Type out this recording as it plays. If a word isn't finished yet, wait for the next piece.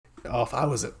off.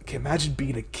 Okay, imagine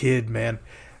being a kid, man.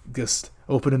 Just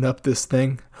opening up this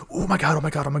thing. Oh my god, oh my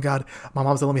god, oh my god. My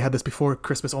mom's let me have this before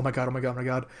Christmas. Oh my god, oh my god, oh my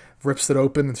god. Rips it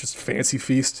open. It's just fancy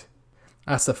feast.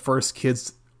 That's the first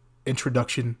kid's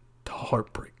introduction to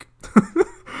heartbreak.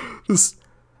 Just,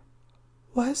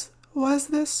 what is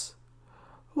this?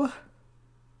 What?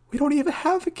 We don't even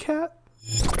have a cat.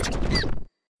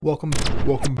 Welcome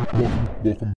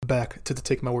back to the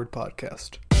Take My Word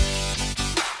podcast.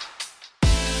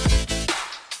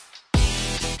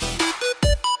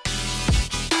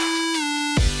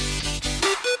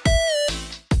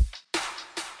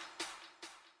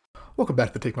 Welcome back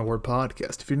to the Take My Word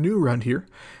podcast. If you're new around here,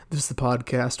 this is the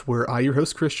podcast where I, your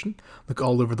host Christian, look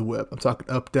all over the web. I'm talking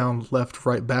up, down, left,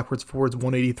 right, backwards, forwards,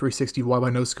 180, 360, wide by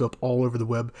no scope, all over the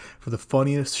web for the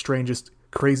funniest, strangest,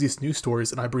 craziest news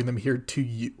stories, and I bring them here to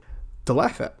you to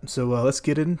laugh at. So let's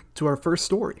get into our first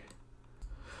story.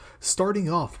 Starting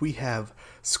off, we have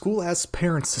school asks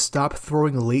parents to stop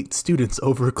throwing late students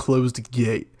over a closed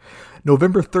gate.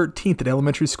 November 13th, an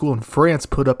elementary school in France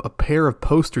put up a pair of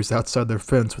posters outside their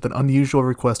fence with an unusual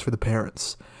request for the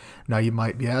parents. Now you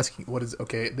might be asking,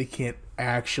 okay, they can't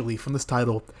actually, from this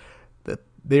title, that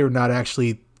they are not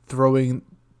actually throwing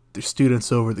their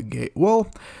students over the gate.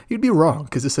 Well, you'd be wrong,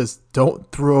 because it says,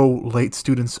 don't throw late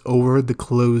students over the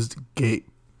closed gate.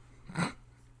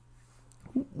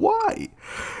 Why?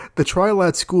 The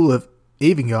Trilad School of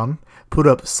Avignon put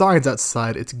up signs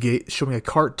outside its gate showing a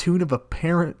cartoon of a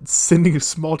parent sending a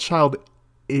small child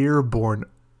airborne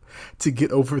to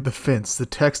get over the fence. The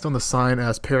text on the sign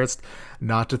asked parents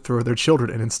not to throw their children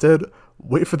and instead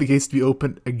wait for the gates to be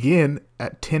opened again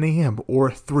at 10 a.m.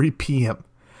 or 3 p.m.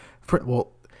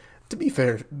 Well, to be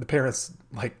fair, the parents,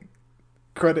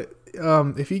 credit,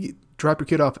 if you drop your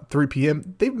kid off at 3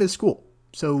 p.m., they've missed school.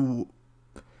 So,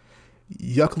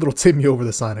 yuck little Timmy over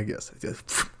the sign, I guess.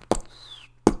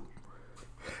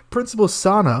 Principal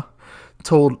Sana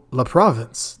told La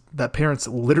Province that parents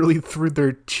literally threw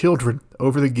their children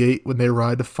over the gate when they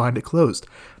arrived to find it closed.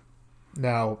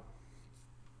 Now,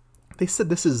 they said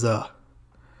this is an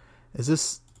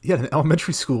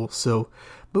elementary school, so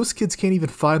most kids can't even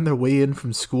find their way in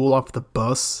from school off the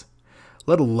bus,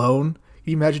 let alone,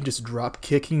 can you imagine just drop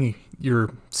kicking your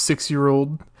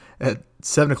 6-year-old at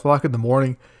 7 o'clock in the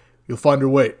morning? You'll find your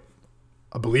way.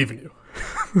 I believe in you.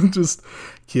 Just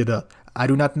kid up. I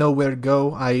do not know where to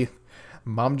go.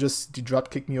 Mom just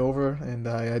drop kicked me over, and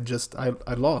I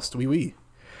lost. Wee.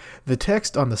 The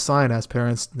text on the sign asked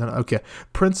parents.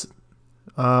 Prince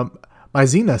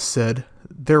Maizena said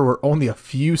there were only a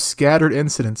few scattered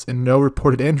incidents and no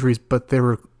reported injuries, but there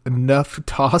were enough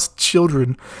tossed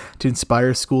children to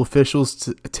inspire school officials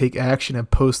to take action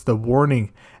and post the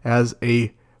warning as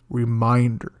a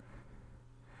reminder.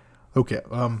 Okay,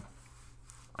 I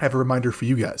have a reminder for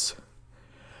you guys.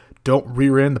 Don't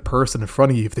rear end the person in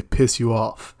front of you if they piss you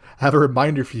off. I have a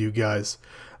reminder for you guys.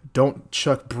 Don't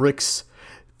chuck bricks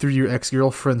through your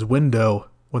ex-girlfriend's window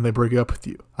when they break up with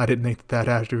you. I didn't think that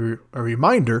had to be a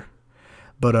reminder,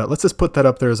 but let's just put that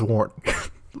up there as a warning.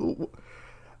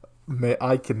 Man,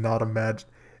 I cannot imagine.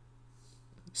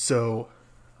 So,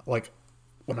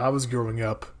 when I was growing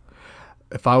up,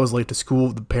 if I was late to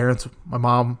school, the parents, my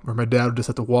mom or my dad would just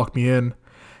have to walk me in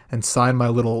and sign my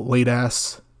little late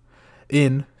ass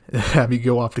in and have me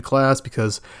go off to class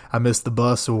because I missed the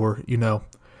bus or,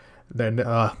 then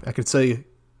I could say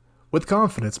with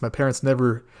confidence, my parents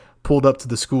never pulled up to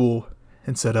the school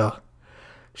and said,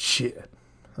 shit.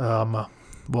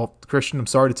 Well, Christian, I'm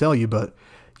sorry to tell you, but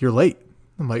you're late.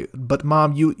 I'm like, but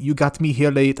Mom, you got me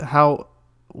here late.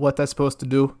 What that's supposed to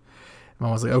do?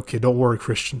 Mom was like, okay, don't worry,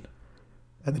 Christian.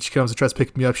 And then she comes and tries to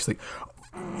pick me up. She's like,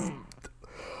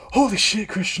 holy shit,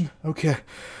 Christian. Okay,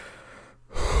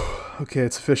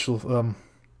 it's official.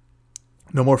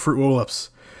 No more fruit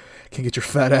roll-ups. Can't get your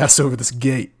fat ass over this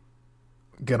gate.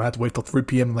 Gonna have to wait till 3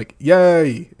 p.m. I'm like,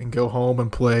 yay! And go home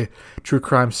and play True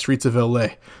Crime Streets of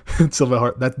L.A.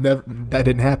 That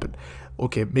didn't happen.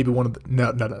 Okay, maybe none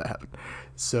of that happened.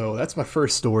 So that's my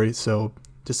first story. So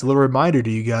just a little reminder to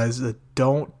you guys that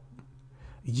don't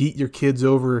yeet your kids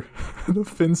over the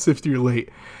fence if you're late.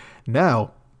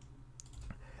 Now,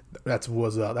 that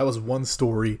was one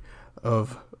story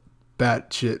of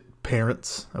batshit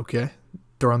parents, okay,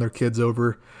 throwing their kids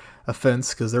over a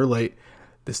fence because they're late.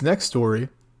 This next story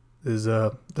is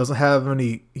doesn't have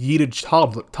any yeeted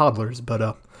toddlers, but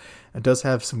it does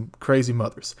have some crazy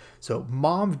mothers. So,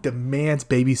 mom demands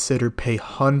babysitter pay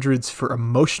hundreds for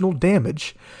emotional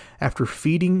damage after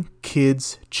feeding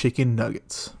kids chicken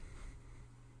nuggets.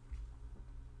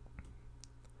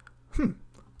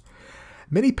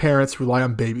 Many parents rely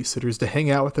on babysitters to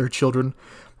hang out with their children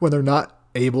when they're not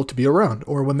able to be around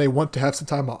or when they want to have some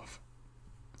time off.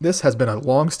 This has been a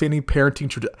long-standing parenting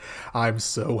tradition. I'm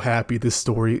so happy this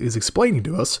story is explaining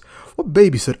to us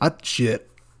what shit.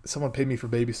 Someone paid me for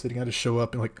babysitting. I just show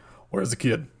up and like, where's the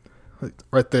kid? Like,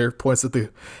 right there, points at the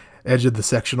edge of the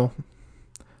sectional.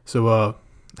 So,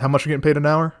 how much are you getting paid an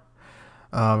hour?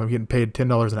 I'm getting paid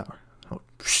 $10 an hour. Oh,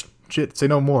 shit, say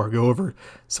no more. Go over,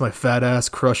 see my fat ass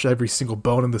crush every single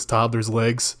bone in this toddler's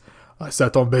legs. I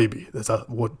sat on baby.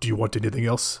 What do you want? Anything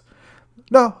else?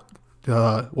 No.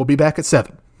 We'll be back at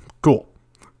 7. Cool.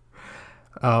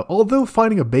 Although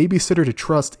finding a babysitter to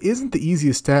trust isn't the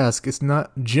easiest task, it's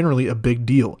not generally a big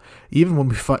deal. Even when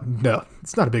we find... No,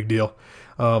 it's not a big deal.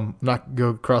 Not go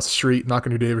across the street, knock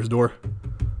on your neighbor's door.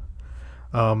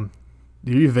 Are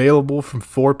you available from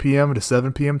 4 p.m. to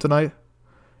 7 p.m. tonight?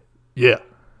 Yeah.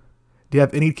 Do you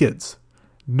have any kids?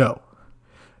 No.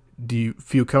 Do you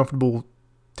feel comfortable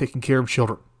taking care of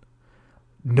children?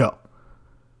 No.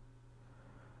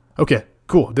 Okay,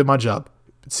 cool. Did my job.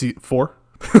 See, 4?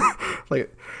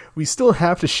 Like, we still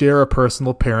have to share our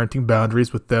personal parenting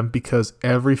boundaries with them because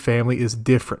every family is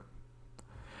different.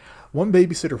 One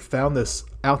babysitter found this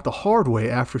out the hard way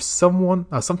after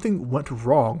something went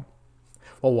wrong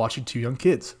while watching 2 young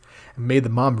kids and made the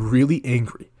mom really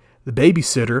angry. The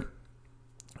babysitter,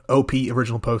 OP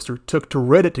original poster, took to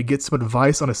Reddit to get some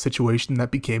advice on a situation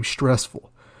that became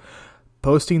stressful.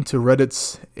 Posting to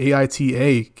Reddit's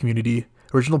AITA community,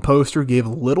 original poster gave a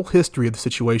little history of the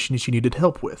situation she needed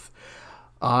help with.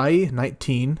 I,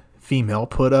 19, female,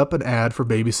 put up an ad for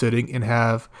babysitting and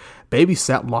have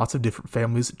babysat lots of different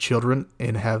families' children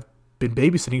and have been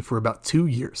babysitting for about 2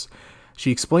 years.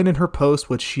 She explained in her post,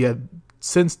 which she had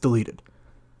since deleted.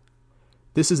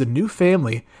 This is a new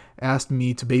family asked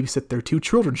me to babysit their 2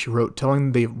 children, she wrote,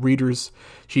 telling the readers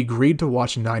she agreed to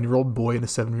watch a 9-year-old boy and a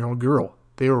 7-year-old girl.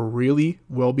 They were really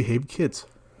well-behaved kids.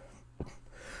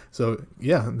 So,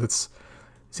 yeah, that's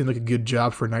seemed like a good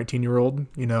job for a 19-year-old,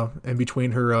 you know, in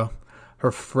between her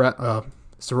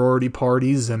sorority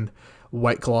parties and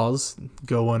White Claws,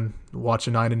 go and watch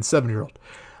a 9 and 7-year-old.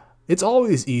 It's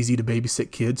always easy to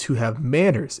babysit kids who have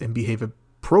manners and behave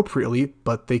appropriately,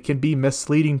 but they can be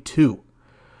misleading too.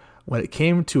 When it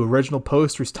came to original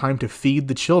poster's time to feed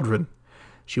the children,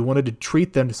 she wanted to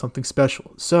treat them to something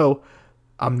special. So,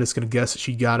 I'm just going to guess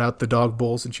she got out the dog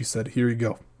bowls and she said, here you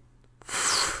go.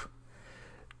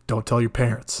 Don't tell your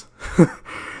parents.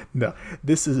 No,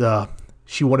 this is,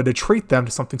 she wanted to treat them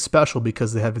to something special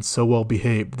because they have been so well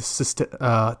behaved. This is,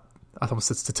 I almost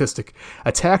said statistic.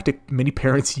 A tactic many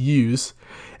parents use.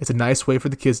 It's a nice way for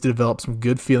the kids to develop some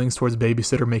good feelings towards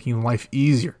babysitter, making life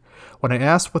easier. When I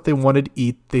asked what they wanted to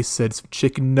eat, they said some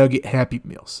chicken nugget Happy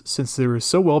Meals. Since they were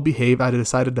so well behaved, I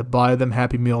decided to buy them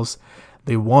Happy Meals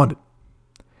they wanted.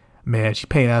 Man, she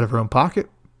paying out of her own pocket?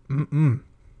 You'd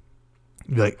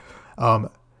be like,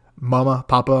 Mama,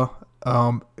 Papa,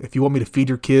 if you want me to feed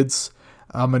your kids,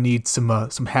 I'm going to need some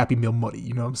Happy Meal money.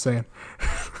 You know what I'm saying?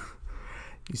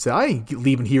 You say, I ain't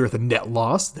leaving here with a net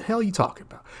loss. The hell are you talking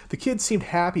about? The kids seemed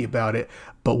happy about it,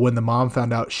 but when the mom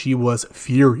found out, she was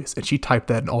furious, and she typed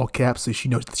that in all caps so she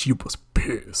knows that she was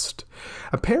pissed.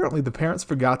 Apparently, the parents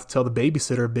forgot to tell the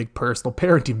babysitter a big personal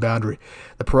parenting boundary.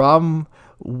 The problem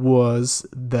was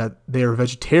that they are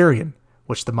vegetarian,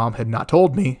 which the mom had not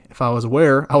told me. If I was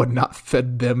aware, I would not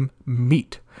fed them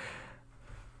meat.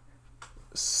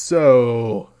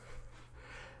 So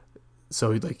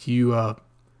like you,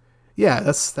 yeah,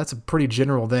 that's a pretty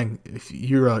general thing. If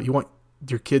you want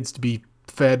your kids to be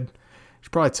fed, you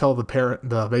should probably tell the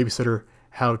babysitter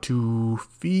how to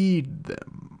feed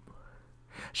them.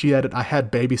 She added, I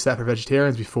had babysat for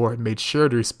vegetarians before and made sure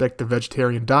to respect the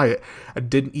vegetarian diet. I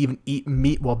didn't even eat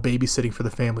meat while babysitting for the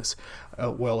families.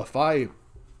 Well, if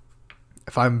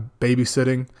I'm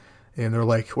babysitting and they're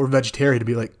like, we're vegetarian, to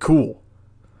be like, cool.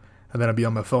 And then I'd be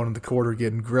on my phone in the corner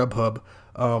getting Grubhub.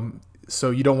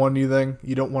 So you don't want anything?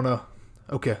 You don't want to...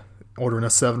 Okay, ordering a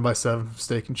 7x7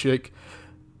 steak and shake.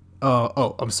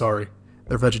 I'm sorry.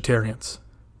 They're vegetarians.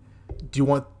 Do you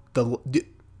want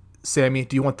Sammy,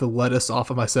 do you want the lettuce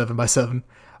off of my 7x7?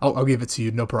 I'll give it to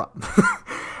you, no problem.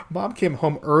 Mom came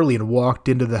home early and walked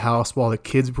into the house while the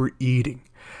kids were eating.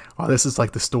 Wow, this is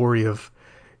like the story of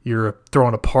you're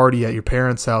throwing a party at your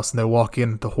parents' house and they walk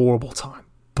in at the horrible time.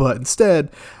 But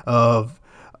instead of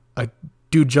a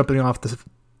dude jumping off the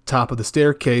top of the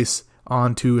staircase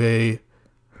onto a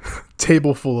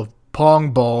table full of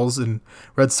pong balls and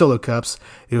red Solo cups,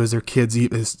 it was their kids.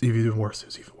 It was even worse.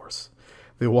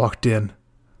 They walked in.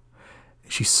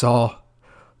 She saw,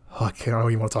 I don't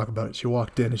even want to talk about it. She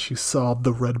walked in and she saw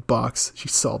the red box. She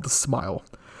saw the smile.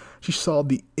 She saw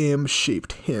the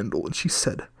M-shaped handle and she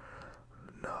said,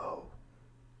 no.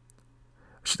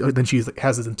 then she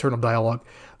has this internal dialogue.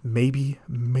 Maybe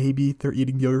they're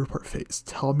eating yogurt parfaits.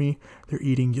 Tell me they're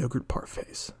eating yogurt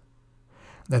parfaits.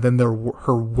 And then the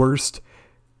worst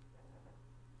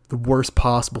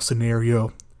possible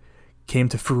scenario came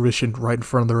to fruition right in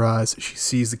front of their eyes. She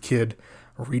sees the kid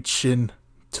reach in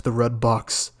to the red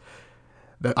box,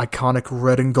 that iconic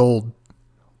red and gold,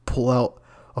 pull out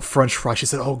a French fry. She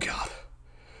said, "Oh God."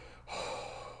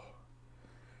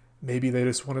 Maybe they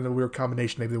just wanted a weird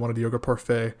combination. Maybe they wanted a yogurt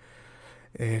parfait,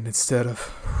 and instead of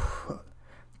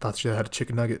thought she had a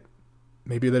chicken nugget.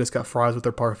 Maybe they just got fries with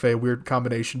their parfait. Weird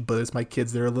combination, but it's my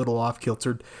kids. They're a little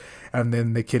off-kiltered. And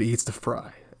then the kid eats the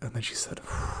fry. And then she said,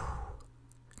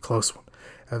 close one.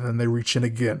 And then they reach in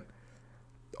again,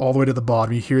 all the way to the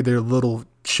bottom. You hear their little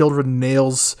children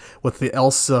nails with the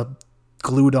Elsa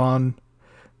glued on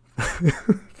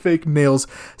fake nails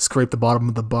scrape the bottom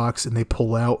of the box, and they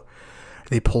pull out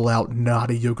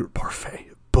not a yogurt parfait,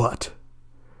 but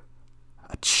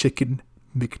a chicken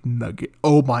McNugget.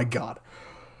 Oh my God.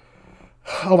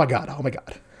 Oh my God. Oh my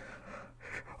God.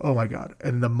 Oh my God.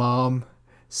 And the mom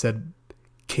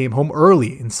came home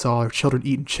early and saw her children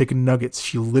eating chicken nuggets.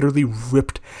 She literally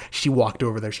she walked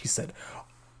over there. She said,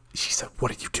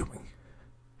 "What are you doing?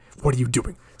 What are you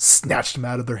doing?" Snatched them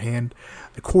out of their hand.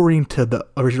 According to the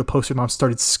original poster, mom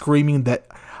started screaming that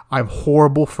I'm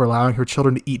horrible for allowing her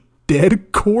children to eat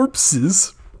dead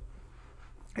corpses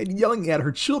and yelling at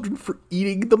her children for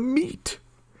eating the meat.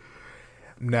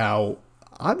 Now,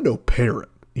 I'm no parent,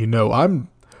 I'm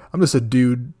just a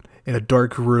dude in a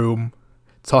dark room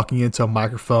talking into a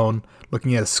microphone,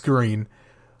 looking at a screen.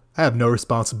 I have no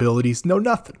responsibilities, no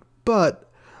nothing.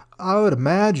 But I would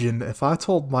imagine if I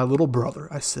told my little brother,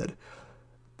 I said,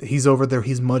 he's over there,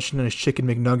 he's munching on his chicken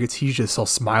McNuggets, he's just all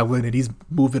smiling and he's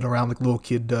moving around like a little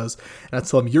kid does, and I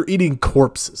tell him, you're eating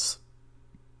corpses.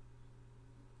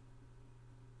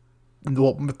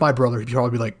 Well, with my brother, he'd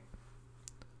probably be like,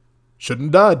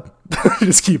 shouldn't have died.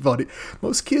 Just keep on it.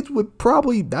 Most kids that'd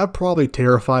probably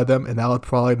terrify them, and that would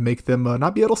probably make them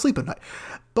not be able to sleep at night.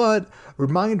 But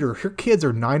reminder, her kids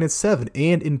are 9 and 7,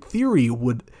 and in theory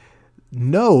would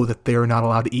know that they are not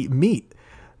allowed to eat meat.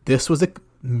 This was a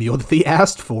meal that they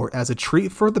asked for as a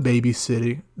treat for the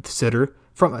babysitter,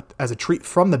 as a treat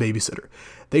from the babysitter.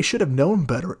 They should have known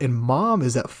better, and mom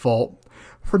is at fault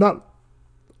for not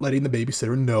letting the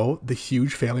babysitter know the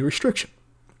huge family restriction.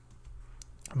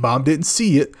 Mom didn't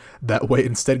see it that way,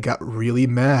 instead got really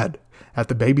mad at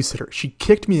the babysitter. She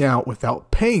kicked me out without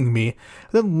paying me,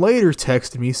 then later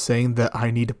texted me saying that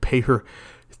I need to pay her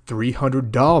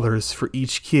 $300 for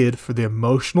each kid for the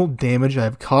emotional damage I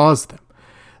have caused them.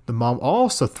 The mom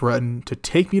also threatened to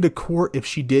take me to court if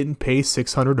she didn't pay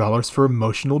 $600 for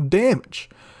emotional damage.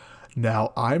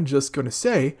 Now, I'm just going to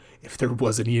say, if there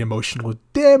was any emotional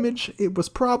damage, it was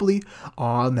probably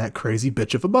on that crazy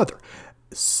bitch of a mother.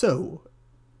 So,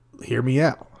 hear me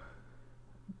out.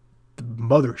 The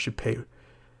mother should pay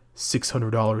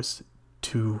 $600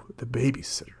 to the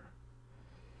babysitter.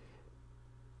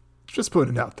 Just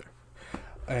putting it out there.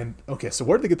 And, okay, so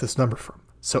where did they get this number from?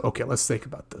 So, okay, let's think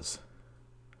about this.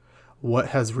 What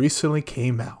has recently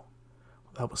came out?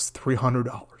 That was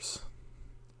 $300.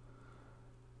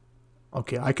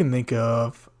 Okay, I can think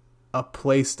of a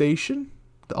PlayStation,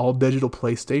 the all-digital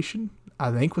PlayStation,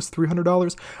 I think was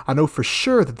 $300. I know for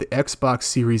sure that the Xbox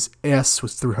Series S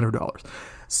was $300.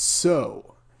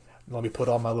 So, let me put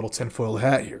on my little tinfoil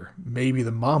hat here. Maybe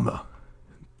the mama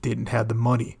didn't have the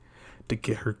money to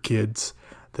get her kids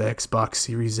the Xbox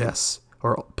Series S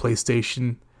or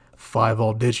PlayStation 5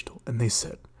 all digital. And they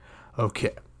said,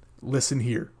 okay, listen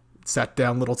here. Sat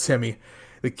down little Timmy.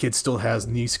 The kid still has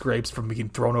knee scrapes from being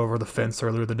thrown over the fence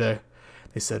earlier the day.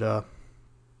 They said,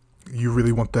 you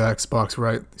really want the Xbox,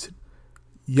 right? He said,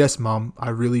 yes, Mom, I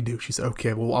really do. She said,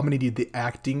 okay, well, I'm going to need the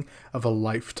acting of a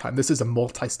lifetime. This is a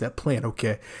multi-step plan,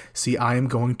 okay? See, I am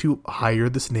going to hire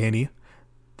this nanny,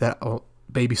 that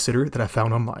babysitter that I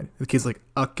found online. The kid's like,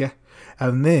 okay.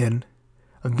 And then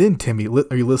Timmy,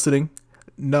 are you listening?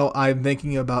 No, I'm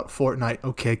thinking about Fortnite.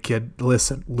 Okay, kid,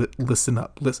 listen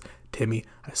up. Listen, Timmy,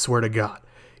 I swear to God,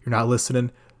 you're not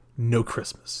listening. No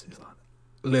Christmas. He's not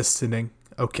listening.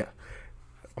 Okay.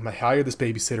 I'm going to hire this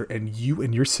babysitter, and you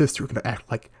and your sister are going to act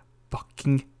like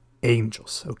fucking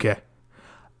angels, okay?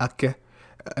 Okay.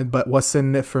 But what's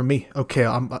in it for me? Okay,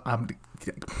 I'm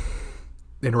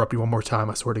interrupt you one more time,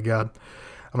 I swear to God.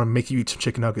 I'm going to make you eat some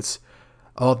chicken nuggets.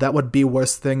 Oh, that would be the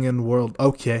worst thing in the world.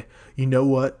 Okay, you know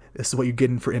what? This is what you're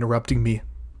getting for interrupting me,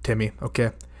 Timmy,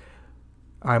 okay?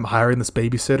 I'm hiring this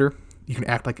babysitter. You can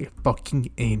act like a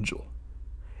fucking angel.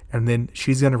 And then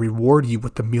she's going to reward you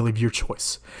with the meal of your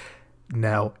choice.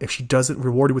 Now, if she doesn't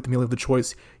reward you with the meal of the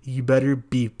choice, you better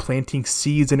be planting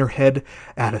seeds in her head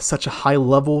at such a high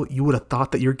level, you would have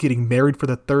thought that you're getting married for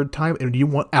the third time and you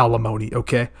want alimony,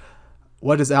 okay?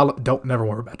 What is alimony? Never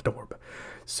worry about it. Don't worry about it.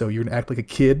 So you're going to act like a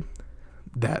kid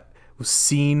that was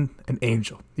seen an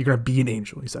angel. You're going to be an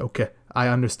angel. He said, okay, I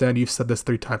understand. You've said this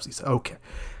 3 times. He said, okay.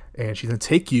 And she's going to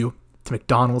take you to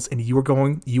McDonald's, and you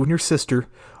and your sister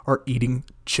are eating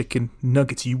chicken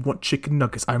nuggets. You want chicken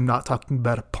nuggets. I'm not talking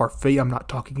about a parfait. I'm not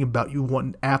talking about you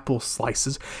wanting apple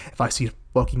slices. If I see a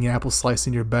fucking apple slice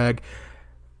in your bag,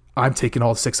 I'm taking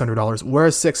all the $600.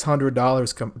 Where's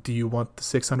 $600 come? Do you want the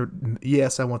 $600?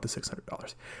 Yes, I want the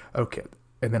 $600. Okay.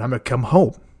 And then I'm going to come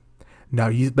home. Now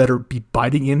you better be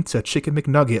biting into a chicken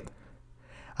McNugget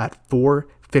at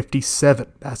 4:57.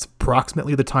 That's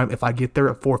approximately the time. If I get there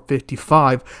at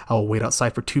 4:55, I will wait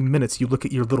outside for 2 minutes. You look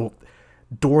at your little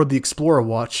Dora the Explorer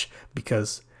watch,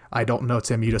 because I don't know,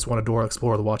 Tim, you just want a Dora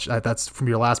Explorer watch. That's from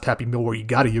your last Happy Meal where you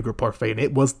got a yogurt parfait, and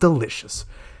it was delicious.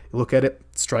 You look at it,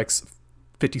 strikes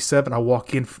 57. I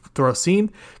walk in, throw a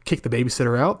scene, kick the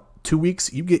babysitter out. 2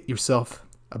 weeks, you get yourself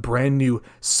a brand new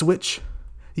Switch.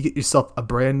 You get yourself a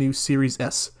brand new Series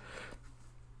S.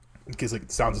 Because it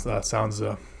sounds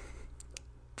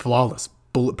flawless,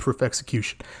 bulletproof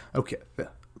execution. Okay,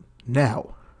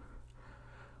 now,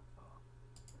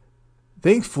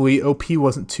 thankfully, OP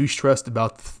wasn't too stressed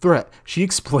about the threat. She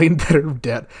explained that her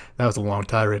dad, that was a long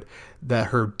tirade, that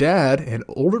her dad and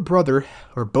older brother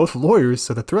are both lawyers,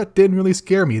 so the threat didn't really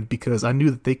scare me because I knew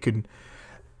that they could,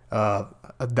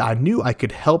 I knew I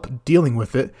could help dealing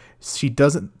with it. She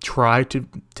doesn't try to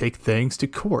take things to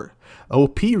court.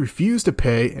 OP refused to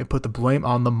pay and put the blame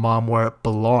on the mom where it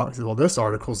belongs. Well, this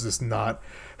article is just not,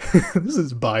 this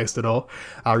is biased at all.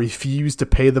 I refused to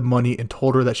pay the money and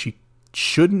told her that she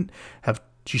should have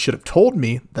told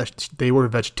me that they were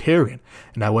vegetarian,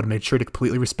 and I would have made sure to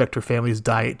completely respect her family's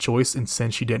diet choice, and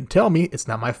since she didn't tell me, it's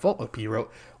not my fault, OP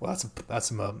wrote. Well, that's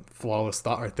some flawless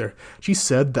thought right there. She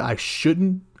said that I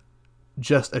shouldn't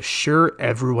just assure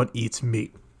everyone eats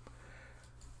meat.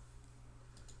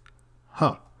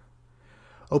 Huh.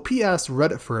 OP asked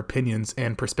Reddit for opinions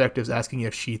and perspectives, asking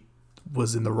if she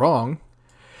was in the wrong.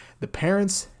 The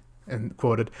parents, and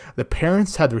quoted, the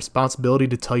parents had the responsibility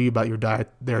to tell you about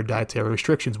their dietary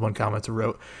restrictions, one commenter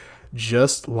wrote.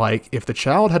 Just like if the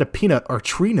child had a peanut or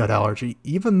tree nut allergy,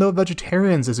 even though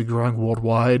vegetarians is growing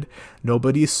worldwide,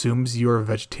 nobody assumes you're a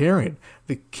vegetarian.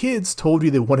 The kids told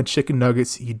you they wanted chicken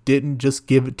nuggets, you didn't just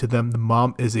give it to them. The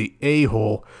mom is a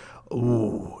a-hole.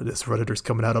 Ooh, this Redditor's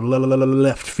coming out of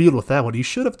left field with that one. You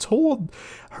should have told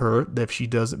her that if she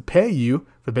doesn't pay you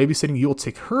for babysitting, you'll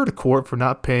take her to court for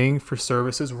not paying for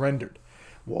services rendered.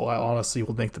 Well, I honestly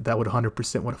would think that would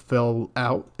 100% would have fell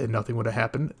out and nothing would have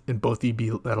happened, and both of you be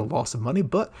at a loss of money.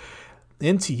 But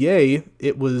NTA,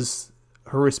 it was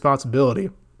her responsibility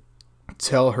to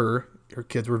tell her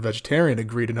kids were vegetarian,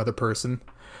 agreed another person.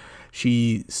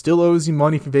 She still owes you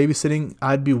money for babysitting.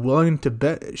 I'd be willing to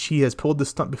bet she has pulled this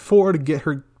stunt before to get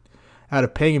her out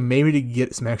of paying and maybe to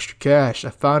get some extra cash. I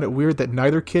found it weird that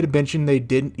neither kid mentioned they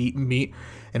didn't eat meat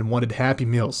and wanted Happy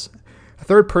Meals. A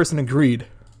third person agreed.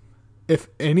 If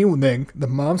anything, the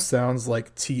mom sounds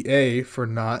like TA for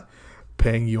not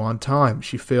paying you on time.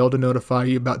 She failed to notify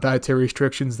you about dietary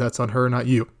restrictions. That's on her, not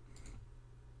you.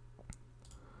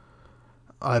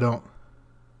 I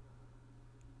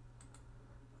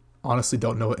honestly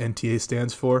don't know what NTA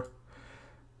stands for.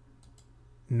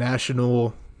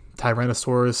 National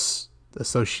Tyrannosaurus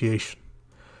Association.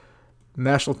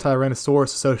 National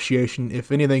Tyrannosaurus Association.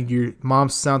 If anything, your mom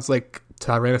sounds like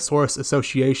Tyrannosaurus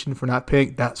Association for not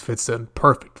paying. That fits in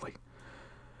perfectly.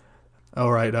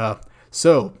 All right.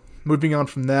 So moving on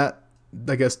from that,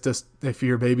 I guess just if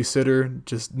you're a babysitter,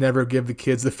 just never give the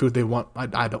kids the food they want.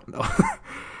 I don't know.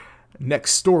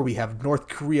 Next story, we have North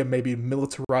Korea maybe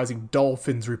militarizing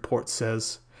dolphins, report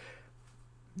says.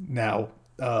 Now,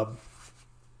 the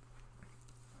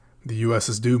U.S.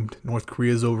 is doomed. North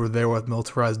Korea's over there with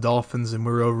militarized dolphins, and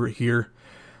we're over here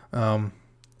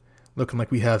looking like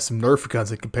we have some Nerf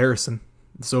guns in comparison.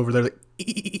 It's over there like...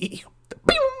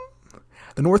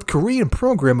 The North Korean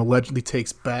program allegedly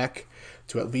takes back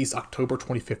to at least October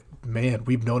 25th. Man,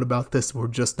 we've known about this. We're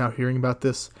just now hearing about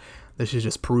this. This is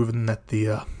just proving that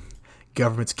the...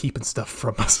 government's keeping stuff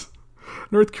from us.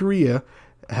 North Korea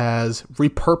has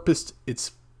repurposed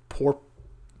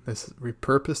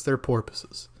their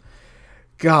porpoises.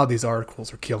 God, these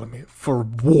articles are killing me. For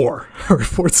war,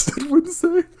 reports wouldn't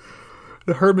say.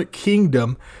 The Hermit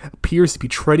Kingdom appears to be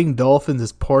training dolphins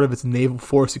as part of its naval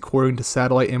force, according to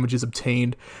satellite images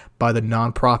obtained by the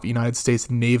nonprofit United States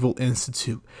Naval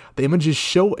Institute. The images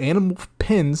show animal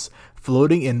pens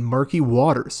floating in murky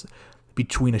waters.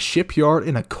 between a shipyard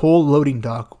and a coal loading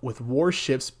dock with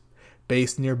warships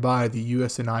based nearby, the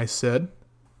USNI said.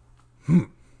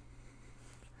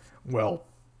 Well,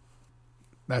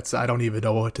 I don't even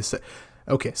know what to say.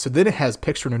 Okay, so then it has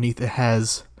picture underneath.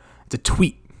 It's a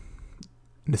tweet.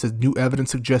 And it says, new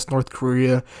evidence suggests North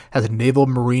Korea has a naval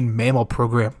marine mammal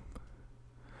program.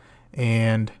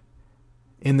 And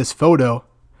in this photo,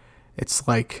 it's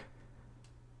like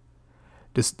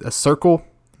just a circle,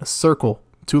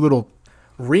 two little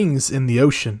rings in the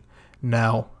ocean.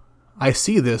 Now, I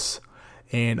see this,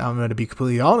 and I'm going to be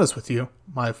completely honest with you.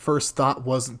 My first thought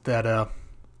wasn't that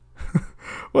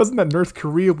North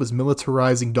Korea was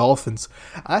militarizing dolphins.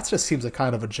 That just seems like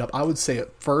kind of a jump. I would say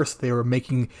at first they were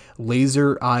making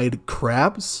laser-eyed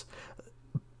crabs,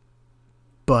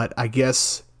 but I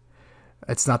guess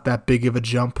it's not that big of a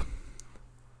jump.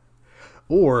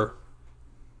 Or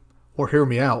hear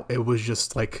me out, it was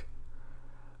just like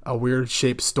a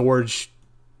weird-shaped storage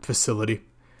facility.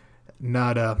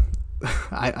 Not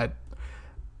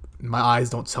my eyes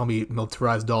don't tell me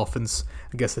militarized dolphins.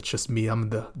 I guess it's just me.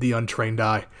 I'm the untrained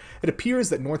eye. It appears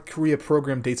that North Korea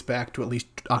program dates back to at least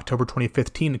October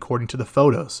 2015, according to the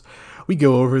photos. We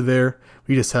go over there.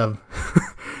 We just have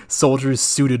soldiers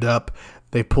suited up.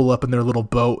 They pull up in their little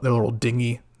boat, their little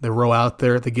dinghy. They row out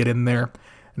there. They get in there,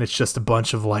 and it's just a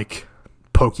bunch of like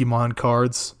Pokemon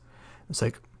cards. It's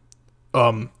like,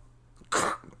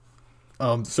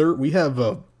 sir, we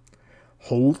have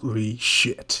holy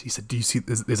shit. He said, do you see,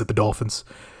 is it the Dolphins?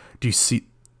 Do you see,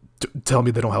 tell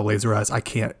me they don't have laser eyes. I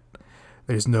can't.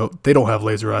 They don't have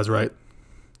laser eyes, right?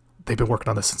 They've been working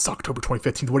on this since October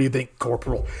 2015. What do you think,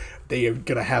 Corporal? They are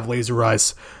going to have laser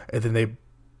eyes. And then they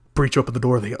breach open the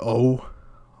door. They go, oh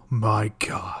my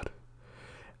God.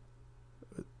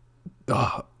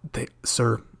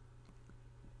 Sir,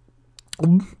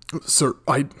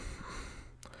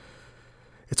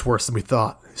 it's worse than we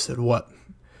thought. He said, what?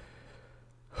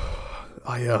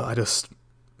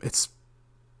 It's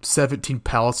 17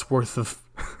 pallets worth of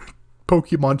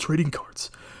Pokemon trading cards.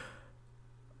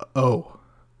 Oh.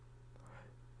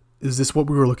 Is this what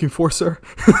we were looking for, sir?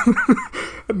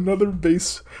 Another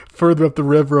base further up the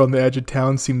river on the edge of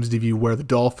town seems to be where the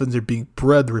dolphins are being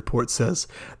bred, the report says.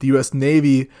 The U.S.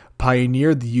 Navy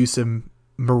pioneered the use of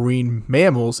marine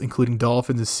mammals, including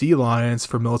dolphins and sea lions,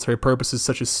 for military purposes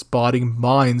such as spotting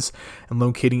mines and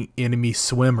locating enemy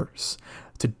swimmers.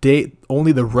 To date,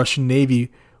 only the Russian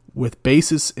Navy, with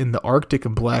bases in the Arctic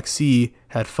and Black Sea,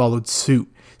 had followed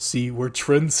suit. See, we're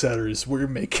trendsetters. We're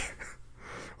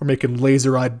making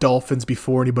laser-eyed dolphins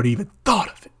before anybody even thought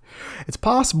of it. It's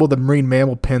possible the marine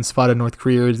mammal pen spotted in North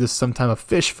Korea is just sometime a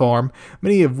fish farm,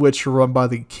 many of which are run by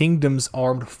the kingdom's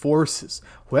armed forces.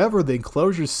 However, the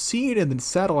enclosures seen in the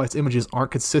satellite images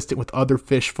aren't consistent with other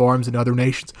fish farms in other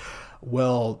nations.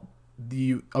 Well,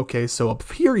 so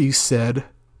up here you said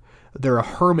they're a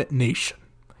hermit nation.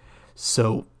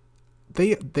 So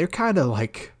they're kind of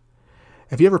like,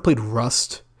 have you ever played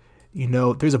Rust? You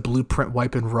know, there's a blueprint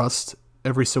wipe in Rust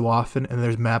every so often, and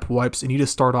there's map wipes, and you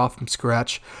just start off from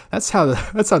scratch. That's how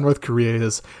North Korea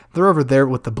is. They're over there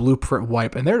with the blueprint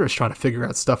wipe, and they're just trying to figure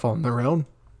out stuff on their own.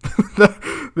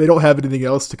 They don't have anything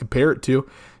else to compare it to.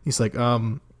 He's like,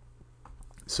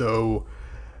 so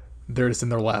they're just in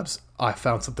their labs. I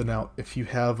found something out. If you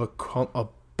have a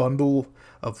bundle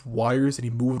of wires and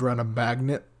you move it around a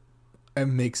magnet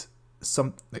and makes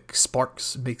some like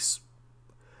sparks, I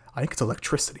think it's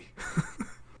electricity.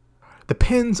 The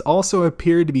pins also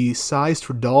appeared to be sized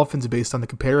for dolphins based on the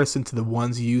comparison to the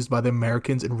ones used by the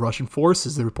Americans and Russian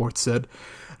forces, the report said.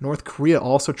 North Korea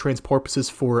also trains porpoises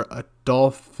for a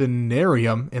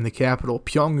dolphinarium in the capital,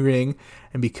 Pyongyang,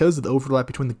 and because of the overlap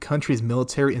between the country's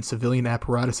military and civilian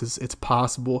apparatuses, it's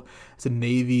possible the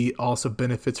Navy also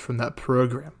benefits from that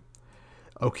program.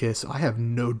 Okay, so I have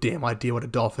no damn idea what a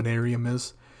dolphinarium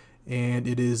is, and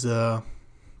it is, it's a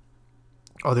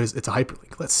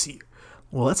hyperlink. Let's see.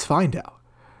 Well, let's find out.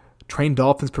 Trained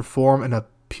dolphins perform in a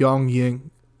Pyongyang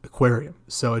aquarium.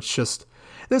 So it's just,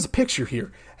 there's a picture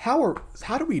here. How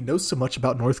do we know so much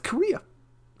about North Korea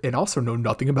and also know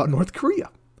nothing about North Korea?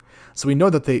 So we know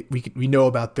that we know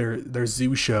about their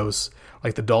zoo shows,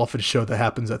 like the dolphin show that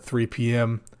happens at 3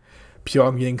 p.m.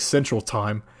 Pyongyang Central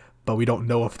Time, but we don't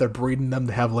know if they're breeding them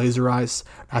to have laser eyes.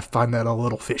 I find that a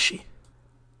little fishy.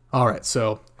 All right,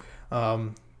 so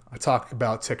I talk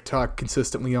about TikTok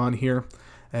consistently on here,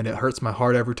 and it hurts my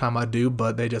heart every time I do,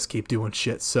 but they just keep doing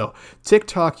shit. So,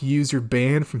 TikTok user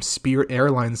banned from Spirit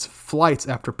Airlines flights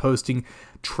after posting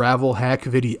travel hack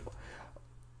video.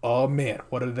 Oh man,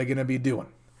 what are they going to be doing?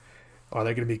 Are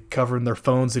they going to be covering their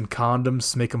phones in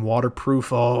condoms to make them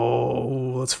waterproof?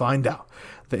 Oh, let's find out.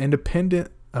 The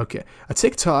Independent Okay. A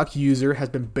TikTok user has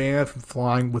been banned from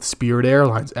flying with Spirit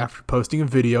Airlines after posting a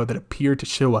video that appeared to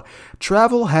show a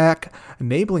travel hack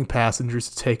enabling passengers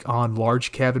to take on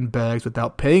large cabin bags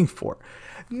without paying for it.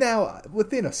 Now,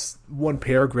 within one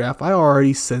paragraph, I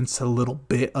already sense a little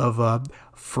bit of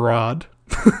fraud.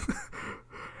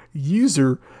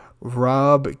 User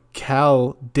Rob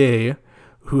Calday,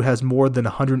 who has more than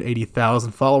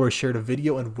 180,000 followers, shared a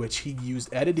video in which he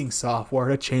used editing software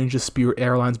to change the Spirit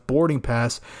Airlines boarding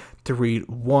pass to read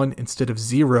 1 instead of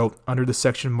 0 under the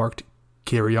section marked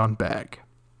carry-on bag.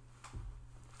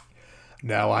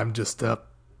 Now, I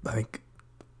think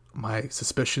my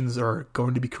suspicions are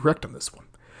going to be correct on this one.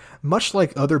 Much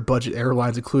like other budget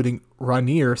airlines, including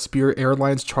Ryanair, Spirit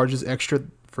Airlines charges extra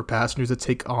for passengers to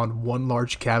take on one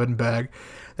large cabin bag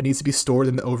that needs to be stored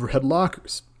in the overhead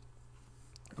lockers.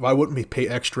 Why wouldn't we pay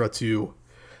extra to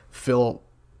fill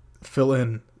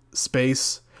in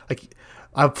space? Like,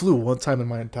 I flew one time in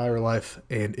my entire life,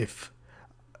 and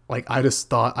I just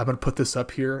thought I'm gonna put this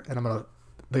up here, and I'm gonna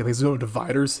there's no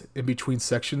dividers in between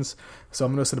sections, so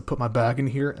I'm just gonna put my bag in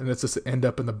here, and it's just end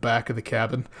up in the back of the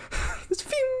cabin. It's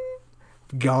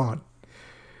gone.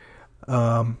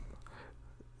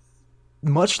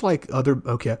 Much like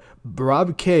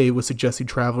Rob K was suggesting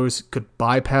travelers could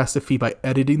bypass the fee by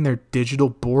editing their digital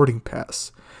boarding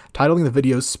pass. Titling the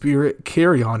video Spirit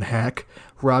Carry-On Hack,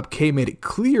 Rob K made it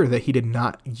clear that he did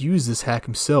not use this hack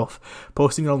himself,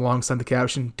 posting it alongside the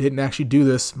caption, "Didn't actually do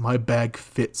this, my bag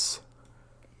fits."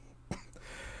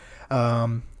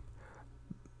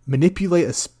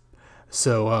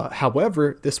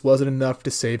 However, this wasn't enough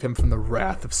to save him from the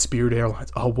wrath of Spirit Airlines.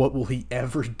 Oh, what will he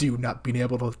ever do not being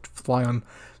able to fly on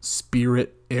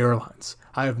Spirit Airlines?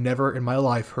 I have never in my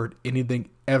life heard anything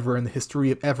ever in the history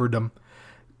of everdom,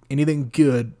 anything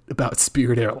good about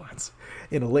Spirit Airlines.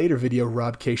 In a later video,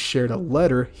 Rob K shared a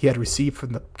letter he had received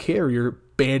from the carrier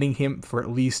banning him for at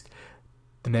least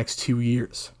the next 2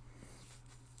 years.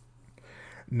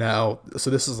 Now, so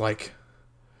this is like,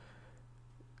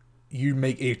 you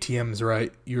make ATMs,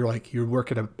 right? You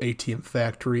work at an ATM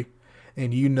factory,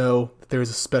 and you know that there's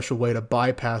a special way to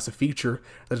bypass a feature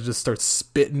that just starts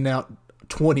spitting out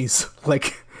 20s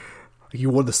like you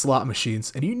won the slot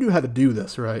machines, and you knew how to do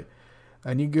this, right?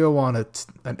 And you go on an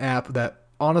app that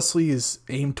honestly is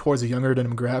aimed towards a younger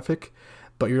demographic,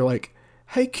 but you're like,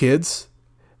 hey kids,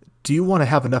 do you want to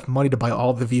have enough money to buy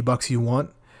all the V-Bucks you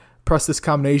want? Press this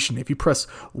combination. If you press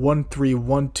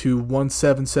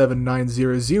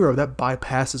 13121777900, that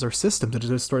bypasses our systems and it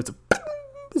just starts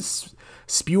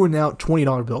spewing out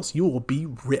 $20 bills. You will be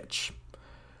rich.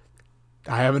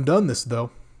 I haven't done this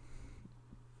though,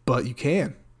 but you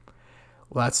can.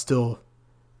 Well, that's still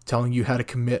telling you how to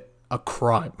commit a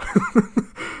crime.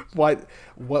 Why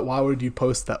would you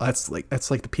post that? That's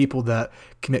like the people that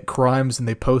commit crimes and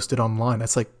they post it online.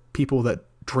 That's like people that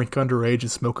drink underage and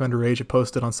smoke underage and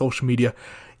post it on social media.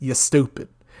 You stupid.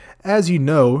 As you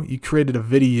know, you created a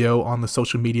video on the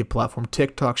social media platform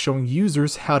TikTok showing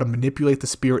users how to manipulate the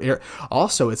Spirit Air.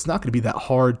 Also, it's not going to be that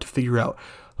hard to figure out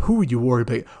who you worry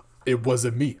about. It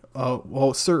wasn't me.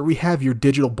 Well, sir, we have your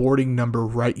digital boarding number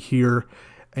right here,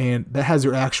 and that has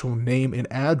your actual name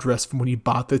and address from when you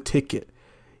bought the ticket.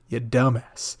 You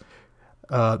dumbass.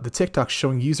 The TikTok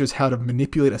showing users how to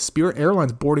manipulate a Spirit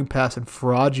Airlines boarding pass and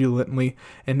fraudulently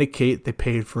indicate they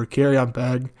paid for a carry-on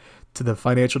bag to the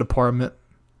financial department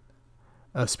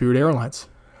of Spirit Airlines.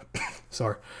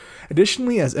 Sorry.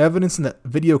 Additionally, as evidence in the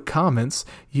video comments,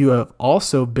 you have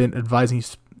also been advising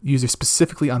users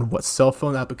specifically on what cell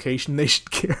phone application they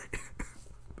should carry.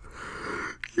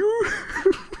 You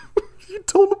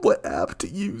told them what app to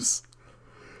use.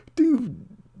 Dude,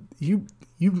 you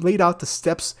laid out the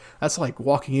steps. That's like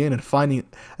walking in and finding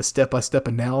a step-by-step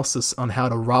analysis on how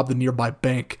to rob the nearby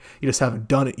bank. You just haven't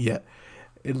done it yet.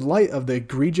 In light of the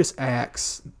egregious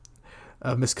acts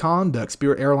of misconduct,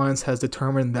 Spirit Airlines has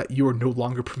determined that you are no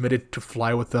longer permitted to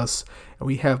fly with us, and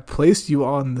we have placed you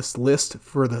on this list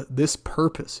for this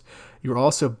purpose. You are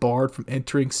also barred from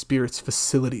entering Spirit's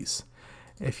facilities.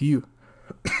 If you...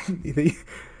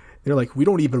 They're like, we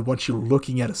don't even want you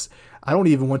looking at us. I don't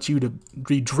even want you to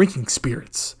be drinking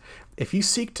spirits. If you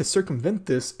seek to circumvent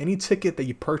this, any ticket that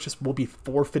you purchase will be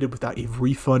forfeited without a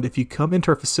refund. If you come into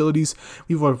our facilities,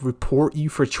 we will report you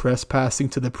for trespassing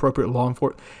to the appropriate law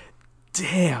enforcement.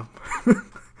 Damn.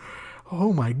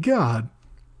 Oh my God.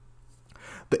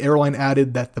 The airline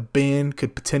added that the ban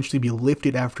could potentially be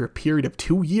lifted after a period of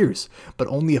 2 years, but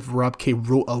only if Rob K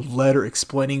wrote a letter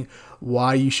explaining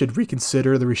why you should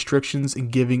reconsider the restrictions and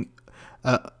giving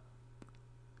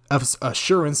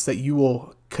assurance that you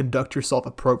will conduct yourself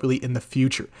appropriately in the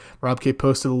future. Rob K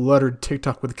posted a letter to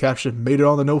TikTok with the caption, "Made it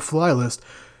on the no-fly list."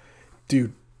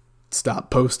 Dude, stop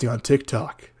posting on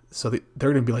TikTok. So they're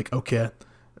going to be like, okay,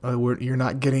 you're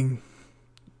not getting,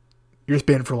 you're just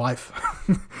banned for life.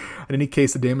 In any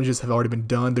case, the damages have already been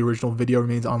done. The original video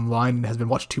remains online and has been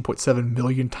watched 2.7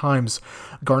 million times,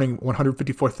 garnering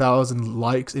 154,000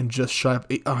 likes and just shy of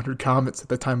 800 comments at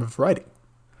the time of writing.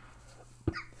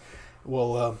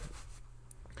 Well,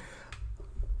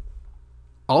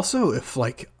 also, if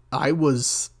like I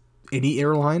was any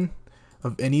airline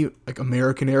of any like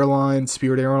American Airlines,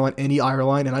 Spirit Airline, any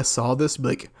airline, and I saw this, be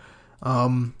like,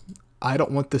 I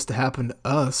don't want this to happen to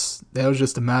us. That was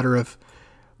just a matter of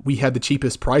we had the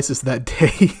cheapest prices that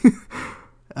day.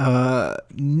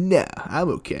 Nah, I'm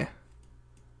okay.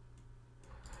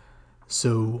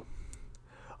 So,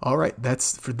 all right,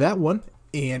 that's for that one.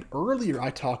 And earlier I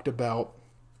talked about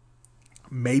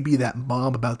maybe that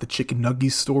mom about the chicken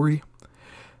nuggies story.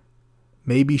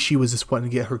 Maybe she was just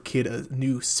wanting to get her kid a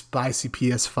new spicy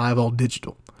PS5 all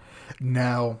digital.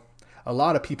 Now, a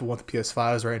lot of people want the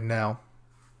PS5s right now.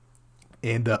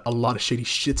 And a lot of shady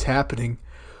shit's happening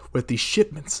with these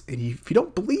shipments. And if you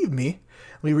don't believe me,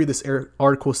 let me read this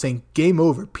article saying, game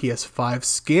over, PS5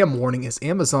 scam warning as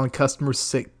Amazon customers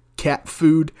say cat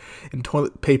food and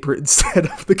toilet paper instead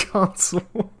of the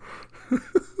console.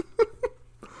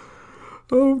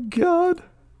 Oh, God.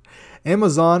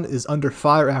 Amazon is under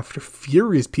fire after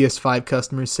furious PS5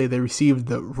 customers say they received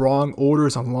the wrong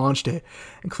orders on launch day,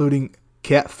 including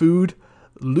cat food,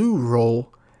 loo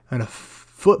roll, and a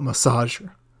foot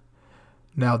massager.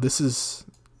 Now, this is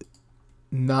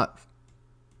not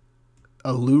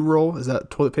a loo roll. Is that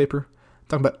toilet paper?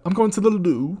 I'm going to the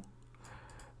loo.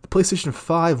 The PlayStation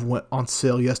 5 went on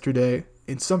sale yesterday,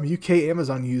 and some UK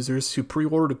Amazon users who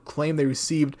pre-ordered claim they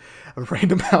received a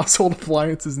random household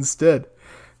appliances instead.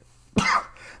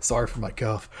 Sorry for my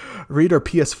cough. Read our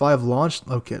PS5 launch.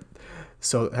 Okay.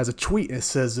 So it has a tweet. It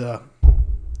says,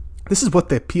 this is what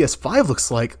the PS5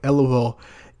 looks like. LOL.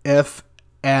 F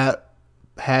at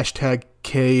hashtag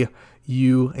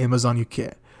KU Amazon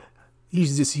UK. He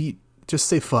just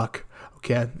say fuck.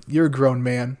 Okay. You're a grown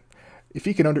man. If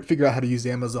you can figure out how to use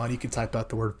Amazon, you can type out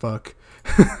the word fuck.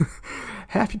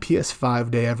 Happy PS5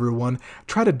 Day, everyone.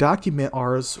 Try to document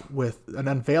ours with an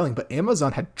unveiling, but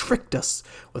Amazon had tricked us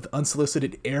with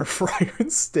unsolicited air fryer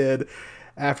instead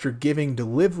after giving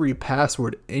delivery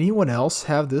password. Anyone else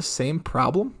have this same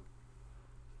problem?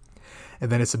 And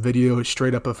then it's a video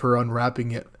straight up of her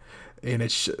unwrapping it, and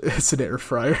it's an air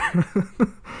fryer.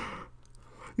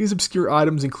 These obscure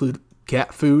items include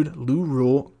cat food, loo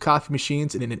roll, coffee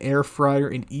machines, and an air fryer,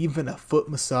 and even a foot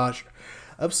massager.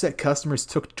 Upset customers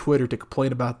took to Twitter to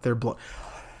complain about their blood.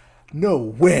 No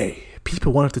way.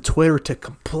 People went up to Twitter to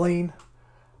complain.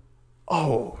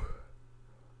 Oh,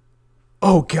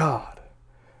 God.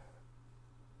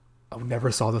 I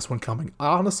never saw this one coming.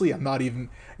 Honestly, I'm not even...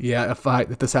 Yeah,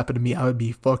 if this happened to me, I would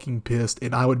be fucking pissed.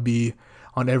 And I would be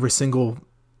on every single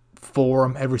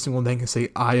forum, every single thing, and say,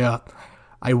 I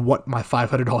want my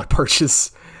 $500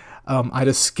 purchase. I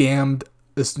just scammed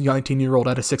this 19-year-old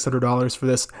out of $600 for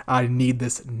this. I need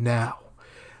this now.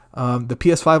 The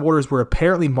PS5 orders were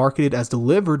apparently marketed as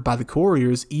delivered by the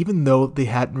couriers, even though they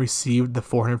hadn't received the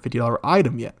 $450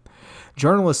 item yet.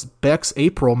 Journalist Bex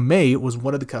April May was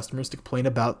one of the customers to complain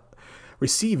about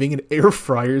receiving an air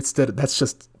fryer instead. That's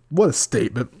just, what a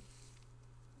statement.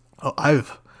 Oh,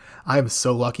 I'm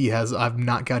so lucky as I've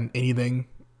not gotten anything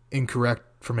incorrect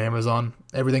from Amazon.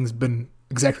 Everything's been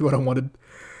exactly what I wanted.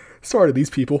 Sorry to these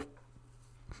people.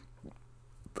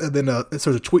 And then there's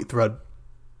a tweet thread.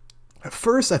 At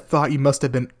first, I thought you must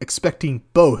have been expecting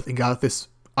both and got this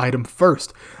item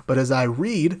first. But as I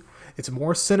read, it's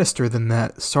more sinister than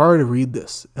that. Sorry to read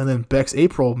this. And then Bex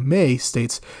April May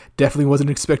states, definitely wasn't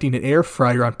expecting an air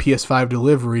fryer on PS5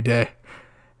 delivery day.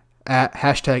 At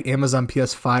hashtag Amazon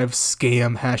PS5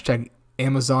 scam, hashtag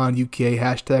Amazon UK,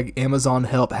 hashtag Amazon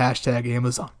help, hashtag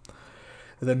Amazon.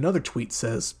 And then another tweet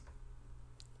says,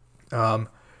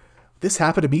 this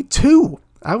happened to me too.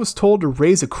 I was told to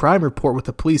raise a crime report with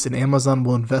the police and Amazon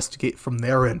will investigate from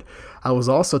their end. I was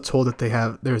also told that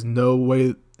there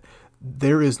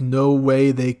is no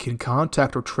way they can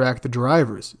contact or track the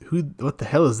drivers. What the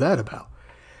hell is that about?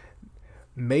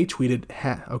 May tweeted,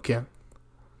 okay.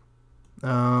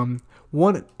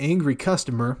 One angry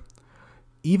customer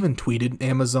even tweeted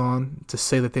Amazon to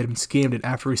say that they'd been scammed and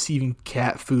after receiving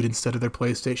cat food instead of their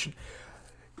PlayStation.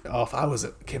 Oh, if I was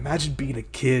imagine being a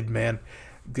kid, man,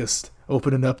 just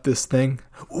opening up this thing.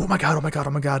 Oh my god.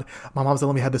 My mom's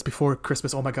let me have this before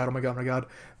Christmas. Oh my god.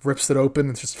 Rips it open.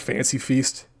 It's just fancy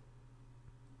feast.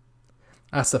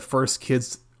 That's the first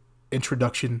kid's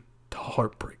introduction to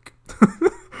heartbreak.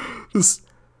 Just,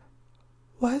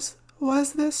 why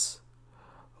is this?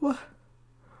 What?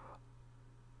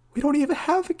 We don't even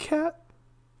have a cat.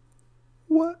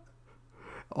 What?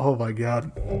 Oh my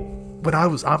god. I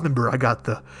remember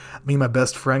me and my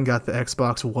best friend got the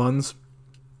Xbox Ones,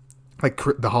 like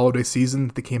the holiday season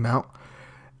that they came out.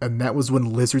 And that was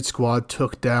when Lizard Squad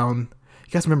took down.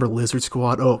 You guys remember Lizard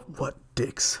Squad? Oh, what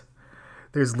dicks.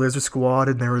 There's Lizard Squad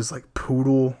and there was like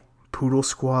Poodle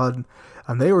Squad.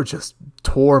 And they were just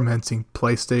tormenting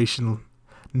PlayStation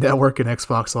Network and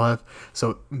Xbox Live.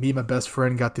 So me and my best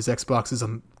friend got these Xboxes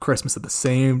on Christmas at the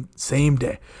same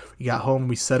day. We got home,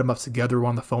 we set them up together, we're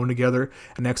on the phone together,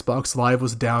 and Xbox Live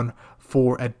was down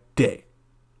for a day.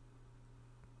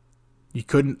 You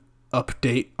couldn't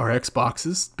update our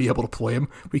Xboxes, be able to play them.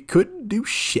 We couldn't do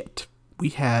shit. We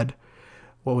had,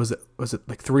 what was it? Was it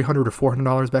like $300 or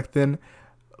 $400 back then?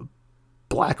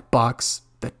 Black box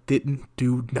that didn't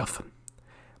do nothing.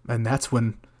 And that's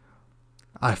when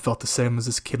I felt the same as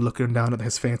this kid looking down at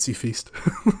his fancy feast.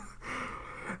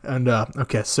 And,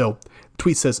 okay, so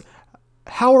tweet says,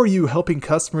 how are you helping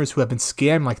customers who have been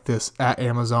scammed like this at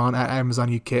Amazon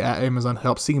UK, at Amazon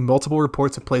Help, seeing multiple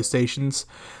reports of PlayStations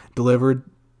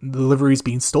deliveries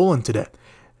being stolen today?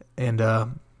 And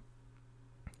then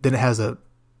it has a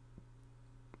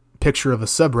picture of a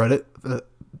subreddit, a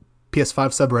PS5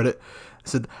 subreddit. It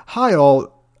said, Hi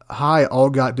all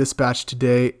got dispatched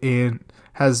today and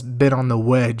has been on the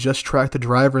way. Just tracked the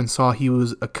driver and saw he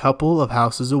was a couple of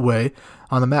houses away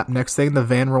on the map. Next thing, the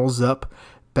van rolls up,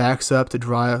 backs up to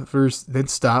drivers, then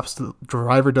stops. The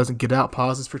driver doesn't get out,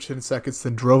 pauses for 10 seconds,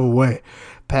 then drove away.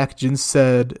 Packaging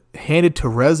said, handed to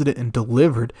resident and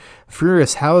delivered.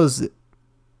 Furious, how is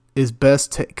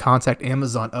best to contact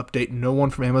Amazon? Update, no one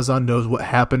from Amazon knows what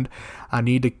happened. I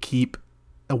need to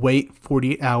wait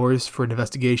 48 hours for an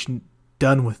investigation.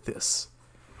 Done with this.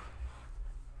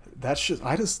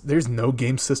 There's no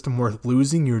game system worth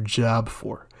losing your job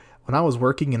for. When I was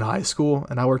working in high school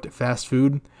and I worked at fast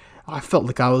food, I felt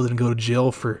like I was going to go to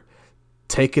jail for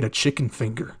taking a chicken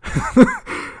finger.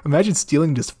 Imagine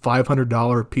stealing just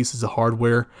 $500 pieces of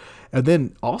hardware. And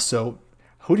then also,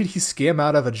 who did he scam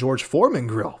out of a George Foreman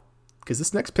grill? Because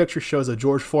this next picture shows a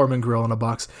George Foreman grill in a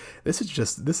box. This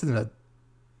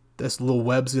little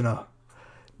web's going to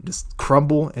just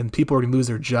crumble and people are going to lose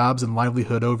their jobs and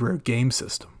livelihood over a game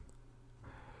system.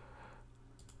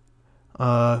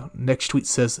 Next tweet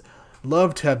says,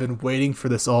 love to have been waiting for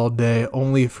this all day,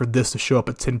 only for this to show up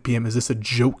at 10 p.m. Is this a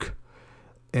joke?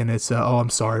 And it's, I'm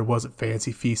sorry, it wasn't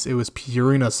Fancy Feast. It was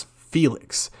Purina's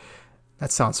Felix.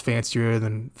 That sounds fancier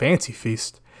than Fancy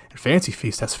Feast. And Fancy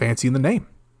Feast has fancy in the name.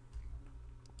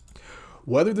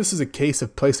 Whether this is a case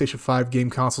of PlayStation 5 game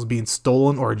consoles being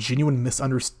stolen or a genuine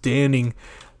misunderstanding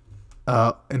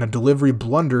and a delivery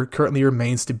blunder currently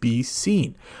remains to be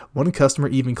seen. One customer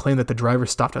even claimed that the driver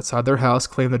stopped outside their house,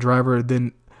 claimed the driver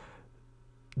then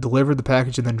delivered the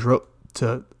package and then drove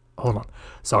to... Hold on.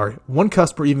 Sorry. One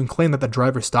customer even claimed that the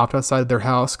driver stopped outside their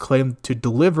house, claimed to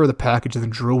deliver the package and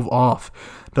then drove off.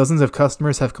 Dozens of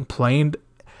customers have complained,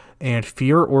 and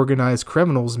fear organized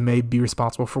criminals may be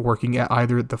responsible for working at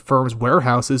either the firm's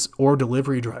warehouses or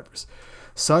delivery drivers.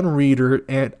 Sun reader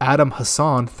Adam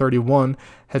Hassan, 31,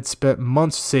 had spent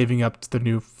months saving up to the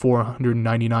new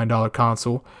 $499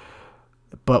 console,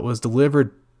 but was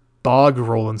delivered bog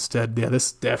roll instead. Yeah,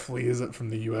 this definitely isn't from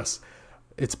the U.S.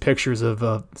 It's pictures of,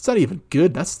 it's not even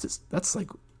good. That's like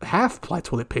half-ply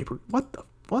toilet paper. What the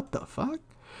fuck?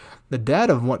 The dad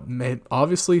of one, man,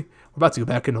 obviously, we're about to go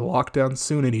back into lockdown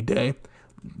soon any day.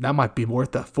 That might be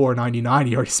worth that $499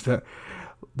 he already spent.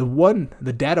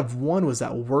 The dad of one was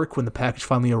at work when the package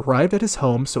finally arrived at his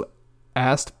home, so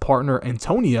asked partner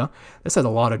Antonia, this has a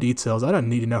lot of details, I don't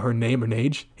need to know her name and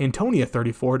age, Antonia,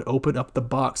 34, to open up the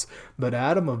box. But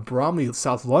Adam of Bromley,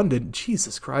 South London,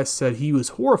 Jesus Christ, said he was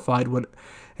horrified when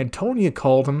Antonia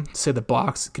called him to say the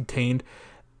box contained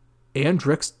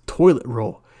Andrex toilet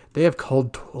roll. They have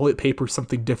called toilet paper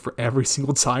something different every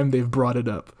single time they've brought it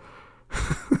up.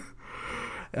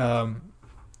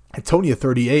 Antonia,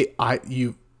 38,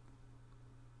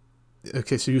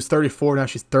 okay, so he was 34, now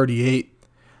she's 38.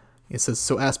 It says,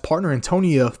 so asked partner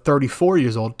Antonia, 34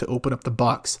 years old, to open up the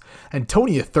box.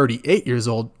 Antonia, 38 years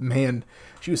old, man,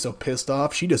 she was so pissed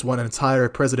off. She just won an entire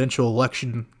presidential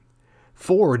election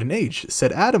forward in age.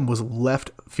 Said Adam was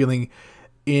left feeling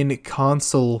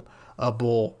inconsolable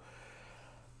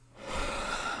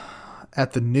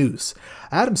at the news.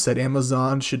 Adam said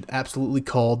Amazon should absolutely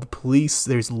call the police.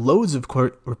 There's loads of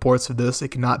reports of this. It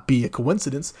cannot be a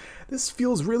coincidence. This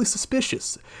feels really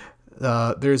suspicious.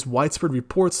 There's widespread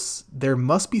reports there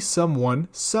must be someone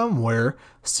somewhere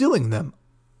stealing them.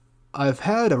 I've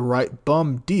had a right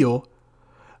bum deal,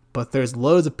 but there's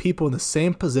loads of people in the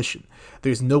same position.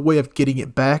 There's no way of getting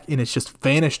it back, and it's just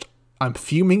vanished I'm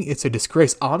fuming. It's a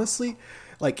disgrace. Honestly,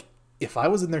 like, if I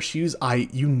was in their shoes,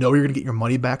 you're going to get your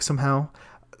money back somehow.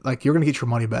 Like, you're going to get your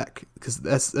money back because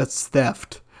that's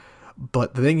theft.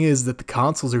 But the thing is that the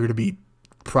consoles are going to be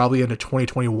probably into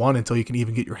 2021 until you can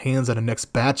even get your hands on a next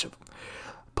batch of them.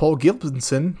 Paul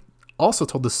Gilpinson also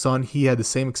told The Sun he had the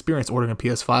same experience ordering a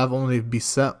PS5, only to be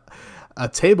sent a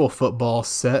table football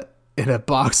set in a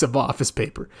box of office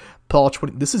paper.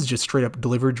 This is just straight up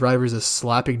delivery drivers is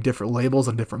slapping different labels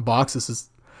on different boxes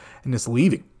and just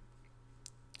leaving.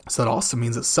 So that also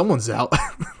means that someone's out.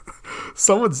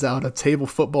 Someone's out a table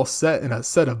football set and a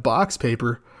set of box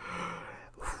paper.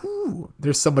 Whew.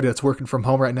 There's somebody that's working from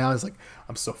home right now. He's like,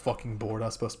 I'm so fucking bored.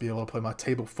 I'm supposed to be able to play my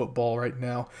table football right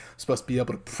now. I'm supposed to be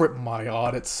able to print my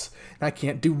audits. And I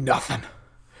can't do nothing.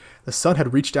 The Sun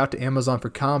had reached out to Amazon for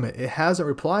comment. It hasn't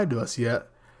replied to us yet.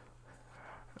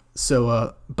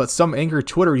 So, but some angry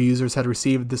Twitter users had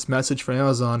received this message from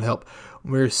Amazon help.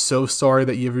 We're so sorry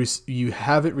that you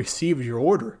haven't received your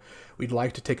order. We'd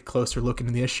like to take a closer look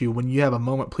into the issue. When you have a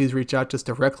moment, please reach out to us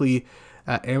directly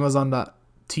at amazon.to/UK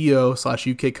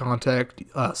contact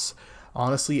us.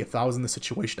 Honestly, if I was in this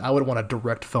situation, I would want a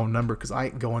direct phone number because I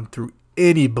ain't going through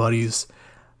anybody's.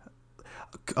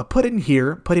 Put in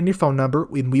your phone number,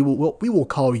 and we will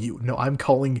call you. No, I'm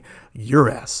calling your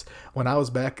ass. When I was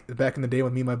back in the day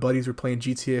when me and my buddies were playing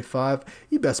GTA 5,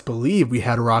 you best believe we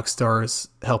had Rockstar's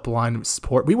helpline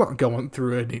support. We weren't going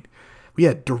through any. We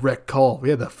had direct call. We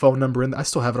had the phone number in. I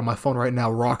still have it on my phone right now.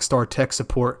 Rockstar tech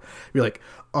support. You're like,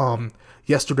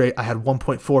 yesterday I had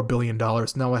 $1.4 billion.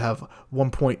 Now I have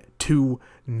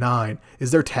 1.29.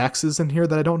 Is there taxes in here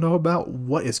that I don't know about?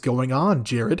 What is going on,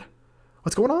 Jared?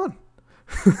 What's going on?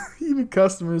 Even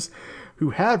customers who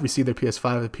have received their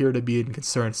PS5 appear to be in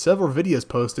concern. Several videos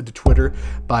posted to Twitter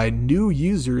by new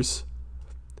users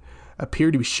appear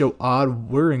to show odd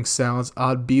whirring sounds,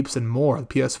 odd beeps, and more. The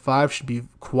PS5 should be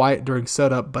quiet during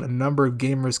setup, but a number of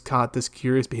gamers caught this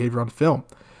curious behavior on film.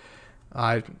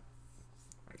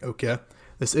 Okay.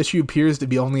 This issue appears to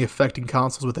be only affecting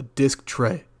consoles with a disc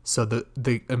tray. So the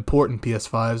important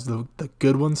PS5s, the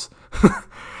good ones.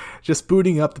 Just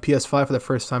booting up the PS5 for the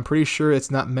first time. Pretty sure it's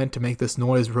not meant to make this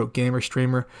noise, wrote Gamer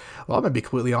Streamer. Well, I'm going to be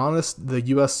completely honest. The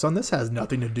US Sun, this has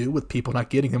nothing to do with people not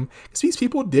getting them. Because these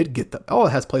people did get them. Oh, it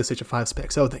has PlayStation 5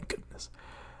 specs. Oh, thank goodness.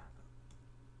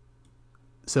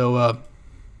 So, and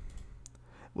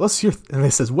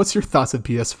it says, what's your thoughts of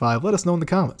PS5? Let us know in the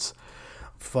comments.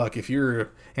 Fuck, if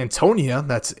you're Antonia,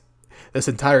 this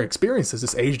entire experience has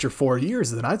just aged her 4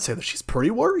 years, then I'd say that she's pretty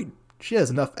worried. She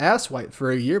has enough ass wipe for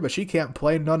a year, but she can't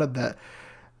play none of that.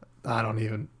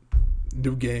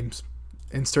 New games.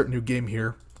 Insert new game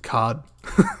here. COD.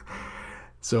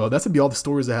 So that's going to be all the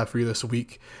stories I have for you this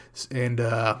week. And,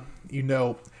 a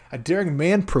daring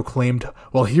man proclaimed,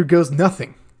 well, here goes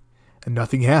nothing. And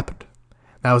nothing happened.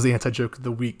 That was the anti-joke of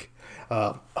the week.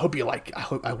 I hope you like it.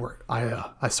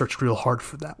 I searched real hard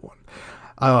for that one.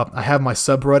 I have my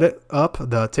subreddit up,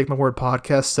 the Take My Word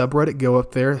podcast subreddit. Go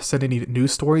up there, send any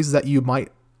news stories that you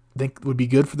might think would be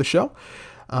good for the show.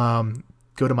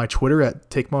 Go to my Twitter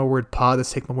at Take My Word Pod.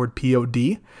 That's Take My Word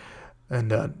POD,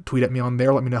 and tweet at me on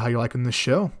there. Let me know how you're liking this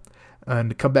show.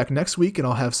 And come back next week, and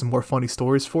I'll have some more funny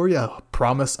stories for you. I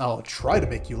promise I'll try to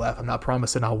make you laugh. I'm not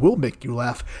promising I will make you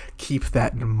laugh. Keep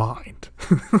that in mind.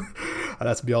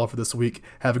 That's be all for this week.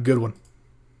 Have a good one.